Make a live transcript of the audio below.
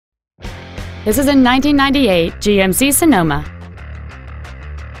This is a 1998 GMC Sonoma.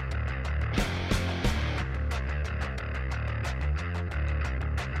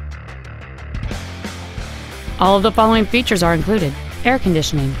 All of the following features are included: air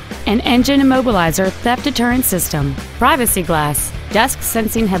conditioning, an engine immobilizer theft deterrent system, privacy glass, dusk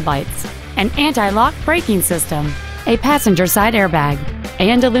sensing headlights, an anti-lock braking system, a passenger side airbag,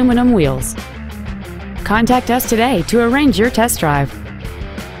 and aluminum wheels. Contact us today to arrange your test drive.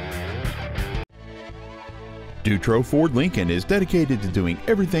 DutroFordLincoln is dedicated to doing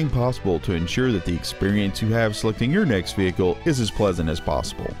everything possible to ensure that the experience you have selecting your next vehicle is as pleasant as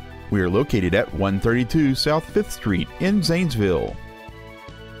possible. We are located at 132 South 5th Street in Zanesville.